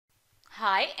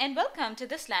Hi and welcome to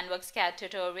this LANDWorksCAD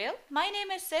tutorial. My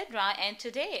name is Sidra and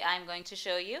today I'm going to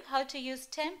show you how to use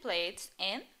templates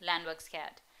in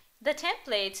LANDWorksCAD. The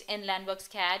templates in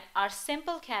LANDWorksCAD are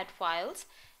simple CAD files.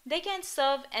 They can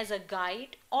serve as a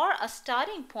guide or a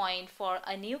starting point for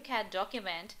a new CAD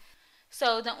document.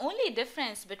 So the only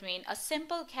difference between a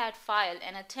simple CAD file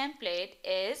and a template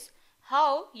is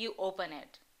how you open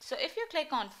it. So if you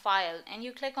click on File and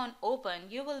you click on Open,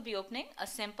 you will be opening a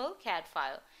simple CAD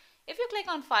file. If you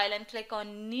click on File and click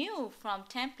on New from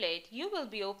Template, you will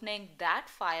be opening that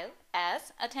file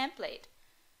as a template.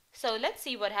 So let's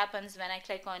see what happens when I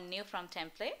click on New from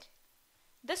Template.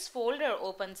 This folder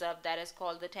opens up that is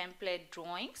called the Template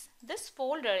Drawings. This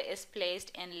folder is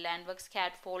placed in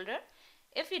LANDWorksCAD folder.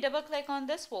 If we double click on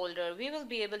this folder, we will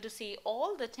be able to see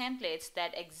all the templates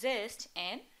that exist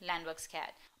in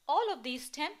LANDWorksCAD. All of these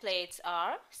templates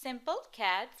are simple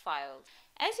CAD files.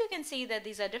 As you can see that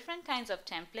these are different kinds of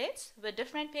templates with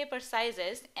different paper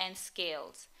sizes and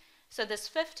scales. So this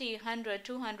 50, 100,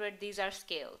 200, these are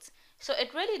scales. So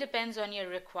it really depends on your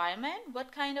requirement.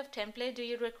 What kind of template do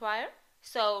you require?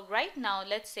 So right now,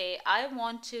 let's say I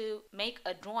want to make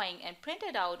a drawing and print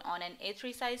it out on an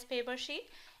A3 size paper sheet,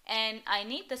 and I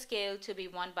need the scale to be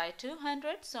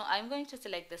 1/200. So I'm going to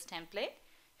select this template.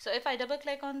 So if I double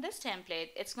click on this template,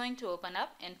 it's going to open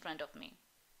up in front of me.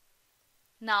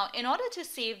 Now, in order to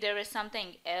see if there is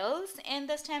something else in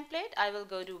this template, I will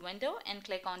go to Window and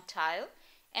click on Tile,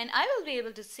 and I will be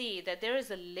able to see that there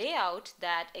is a layout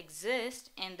that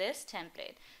exists in this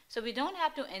template. So we don't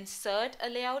have to insert a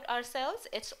layout ourselves,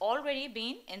 it's already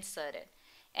been inserted.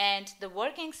 And the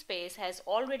working space has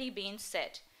already been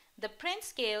set. The print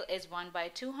scale is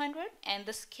 1/200 and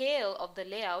the scale of the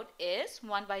layout is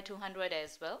 1/200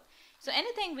 as well. So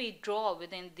anything we draw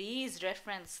within these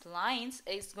reference lines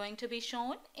is going to be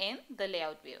shown in the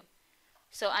layout view.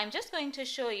 So I'm just going to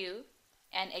show you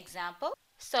an example.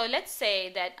 So let's say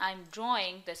that I'm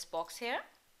drawing this box here.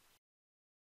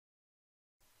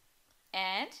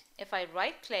 And if I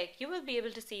right click, you will be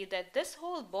able to see that this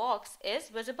whole box is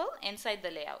visible inside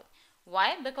the layout.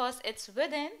 Why? Because it's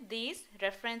within these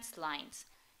reference lines.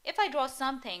 If I draw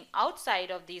something outside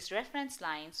of these reference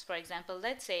lines, for example,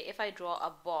 let's say if I draw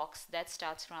a box that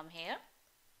starts from here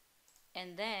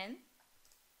and then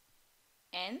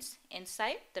ends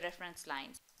inside the reference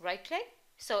lines. Right click.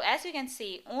 So as you can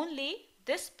see, only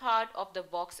this part of the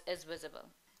box is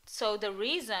visible. So the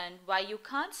reason why you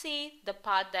can't see the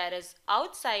part that is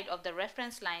outside of the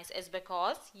reference lines is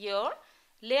because your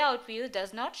layout view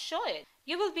does not show it.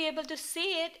 You will be able to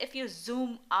see it if you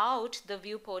zoom out the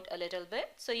viewport a little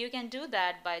bit. So you can do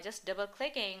that by just double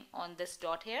clicking on this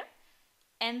dot here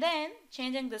and then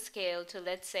changing the scale to,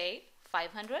 let's say,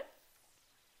 500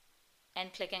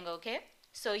 and clicking OK.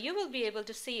 So you will be able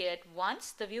to see it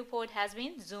once the viewport has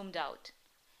been zoomed out.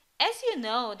 As you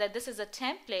know that this is a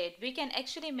template, we can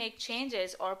actually make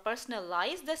changes or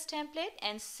personalize this template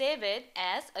and save it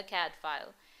as a CAD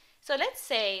file. So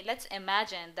let's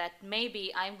imagine that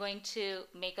maybe I'm going to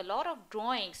make a lot of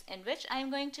drawings in which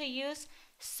I'm going to use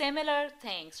similar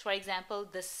things. For example,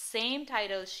 the same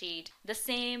title sheet, the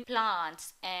same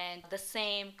plants, and the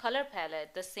same color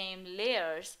palette, the same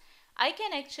layers. I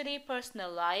can actually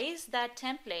personalize that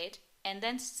template and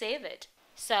then save it.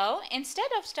 So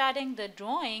instead of starting the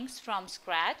drawings from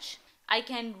scratch, I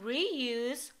can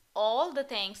reuse all the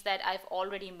things that I've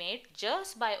already made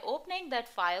just by opening that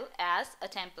file as a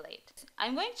template.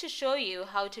 I'm going to show you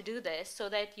how to do this so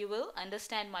that you will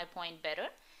understand my point better.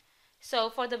 So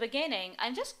for the beginning,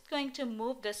 I'm just going to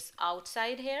move this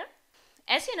outside here.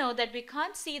 As you know that we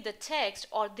can't see the text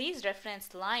or these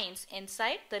reference lines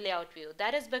inside the layout view.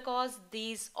 That is because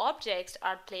these objects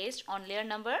are placed on layer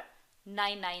number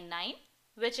 999,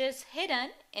 which is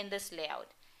hidden in this layout.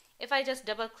 If I just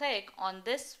double click on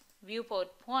this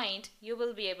viewport point, you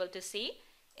will be able to see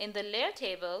in the layer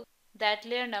table that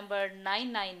layer number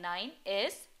 999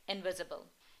 is invisible.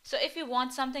 So if you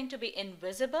want something to be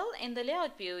invisible in the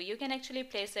layout view, you can actually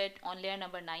place it on layer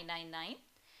number 999.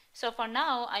 So for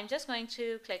now, I'm just going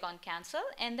to click on cancel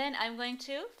and then I'm going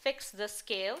to fix the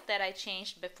scale that I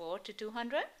changed before to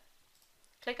 200.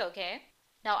 Click OK.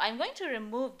 Now I'm going to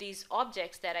remove these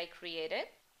objects that I created.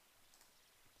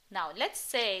 Now let's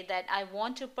say that I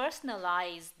want to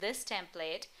personalize this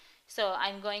template. So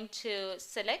I'm going to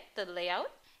select the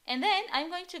layout and then I'm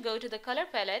going to go to the color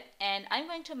palette and I'm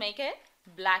going to make it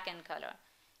black in color.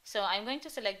 So I'm going to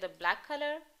select the black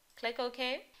color, click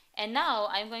OK. And now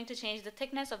I'm going to change the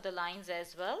thickness of the lines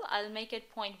as well. I'll make it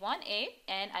 0.18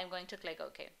 and I'm going to click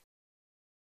OK.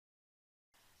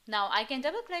 Now I can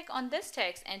double click on this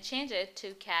text and change it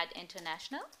to CAD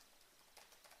International.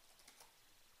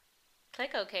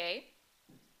 Click OK.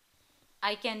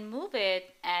 I can move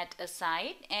it at a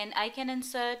side and I can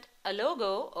insert a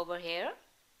logo over here.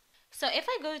 So if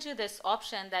I go to this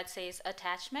option that says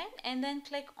attachment and then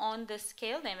click on this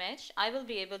scaled image, I will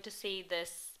be able to see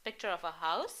this picture of a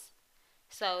house.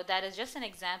 So that is just an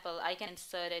example. I can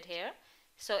insert it here.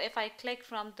 So if I click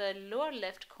from the lower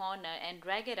left corner and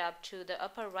drag it up to the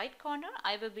upper right corner,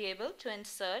 I will be able to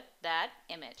insert that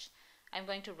image. I'm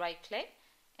going to right click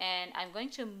and I'm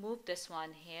going to move this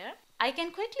one here. I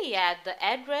can quickly add the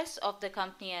address of the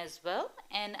company as well,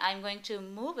 and I'm going to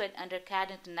move it under CAD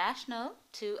International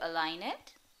to align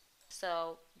it.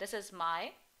 So this is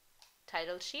my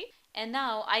title sheet. And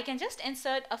now I can just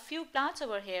insert a few plots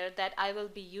over here that I will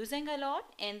be using a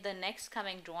lot in the next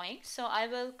coming drawing. So I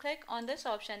will click on this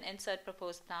option, insert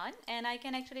proposed plan, and I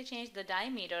can actually change the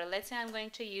diameter. Let's say I'm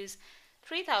going to use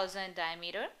 3000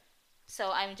 diameter.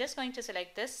 So I'm just going to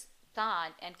select this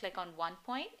plant and click on one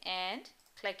point and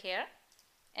click here.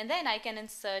 And then I can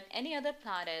insert any other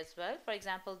plant as well. For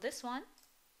example, this one.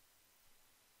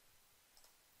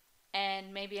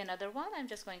 And maybe another one. I'm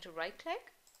just going to right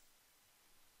click.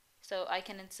 So I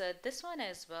can insert this one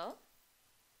as well.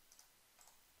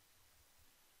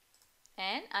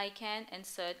 And I can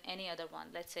insert any other one.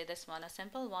 Let's say this one, a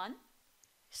simple one.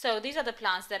 So these are the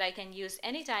plants that I can use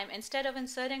anytime. Instead of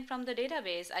inserting from the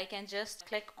database, I can just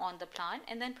click on the plant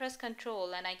and then press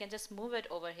Control and I can just move it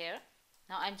over here.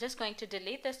 Now I'm just going to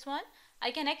delete this one.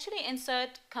 I can actually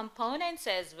insert components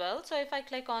as well. So if I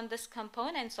click on this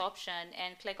components option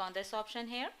and click on this option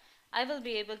here, I will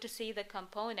be able to see the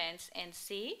components in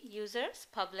C, Users,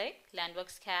 Public,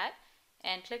 LANDWorksCAD,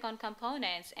 and click on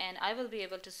Components, and I will be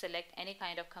able to select any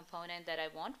kind of component that I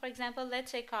want. For example,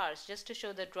 let's say cars. Just to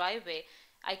show the driveway,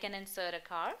 I can insert a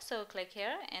car. So click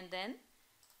here and then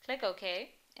click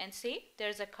OK, and see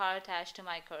there's a car attached to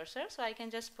my cursor. So I can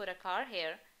just put a car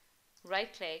here,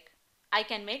 right click. I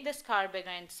can make this car bigger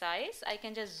in size. I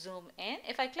can just zoom in.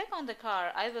 If I click on the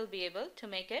car, I will be able to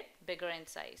make it bigger in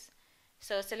size.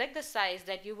 So select the size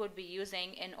that you would be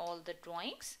using in all the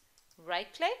drawings.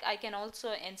 Right click. I can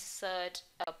also insert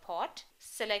a pot.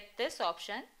 Select this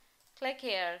option. Click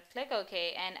here, click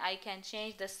OK, and I can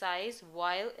change the size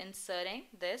while inserting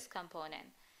this component.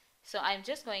 So I'm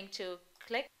just going to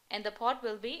click and the pot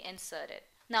will be inserted.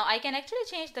 Now I can actually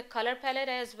change the color palette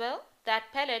as well.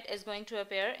 That palette is going to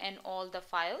appear in all the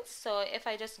files. So if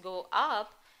I just go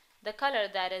up, the color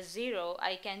that is 0,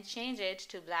 I can change it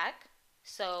to black.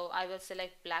 So I will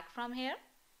select black from here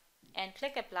and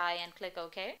click apply and click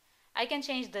OK. I can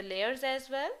change the layers as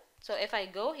well. So if I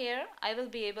go here, I will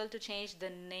be able to change the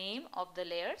name of the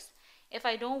layers. If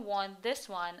I don't want this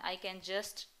one, I can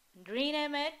just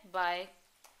rename it by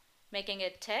making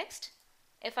it text.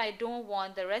 If I don't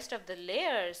want the rest of the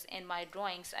layers in my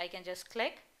drawings, I can just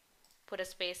click, put a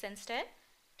space instead,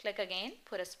 click again,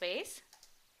 put a space.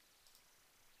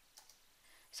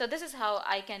 So this is how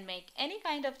I can make any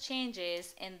kind of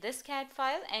changes in this CAD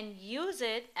file and use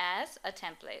it as a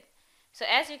template. So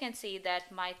as you can see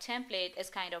that my template is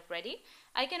kind of ready.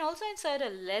 I can also insert a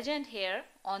legend here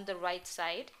on the right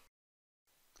side.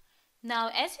 Now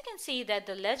as you can see that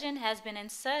the legend has been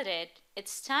inserted,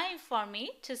 it's time for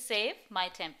me to save my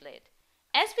template.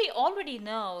 As we already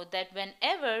know that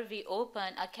whenever we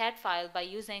open a CAD file by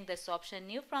using this option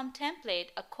New from Template,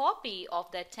 a copy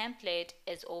of that template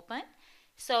is open.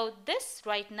 So this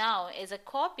right now is a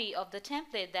copy of the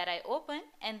template that I opened,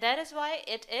 and that is why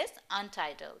it is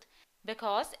untitled,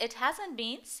 because it hasn't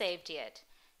been saved yet.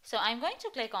 So I'm going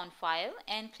to click on File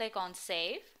and click on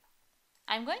Save.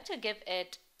 I'm going to give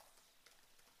it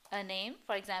a name,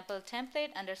 for example,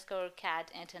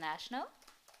 template_CAD International.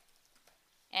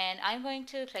 And I'm going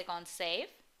to click on Save.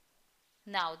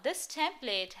 Now this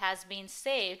template has been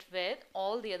saved with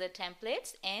all the other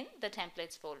templates in the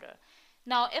templates folder.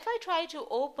 Now if I try to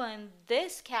open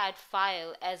this CAD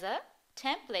file as a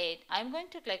template, I'm going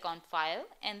to click on File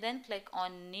and then click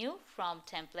on New from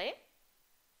Template.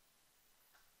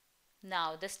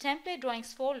 Now this template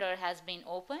drawings folder has been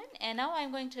opened, and now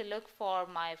I'm going to look for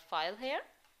my file here.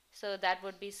 So that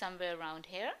would be somewhere around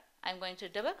here. I'm going to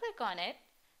double click on it.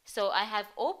 So I have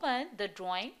opened the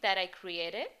drawing that I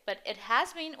created, but it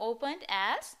has been opened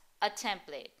as a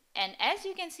template. And as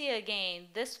you can see again,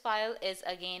 this file is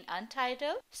again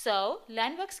untitled. So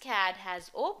LANDWorksCAD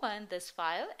has opened this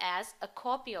file as a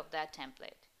copy of that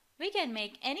template. We can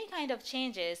make any kind of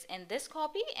changes in this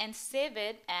copy and save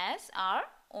it as our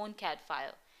own CAD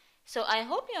file. So I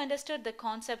hope you understood the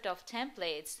concept of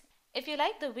templates. If you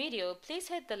like the video, please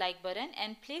hit the like button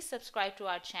and please subscribe to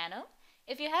our channel.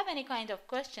 If you have any kind of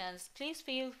questions, please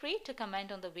feel free to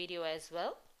comment on the video as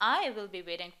well. I will be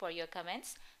waiting for your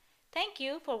comments. Thank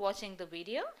you for watching the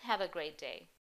video. Have a great day.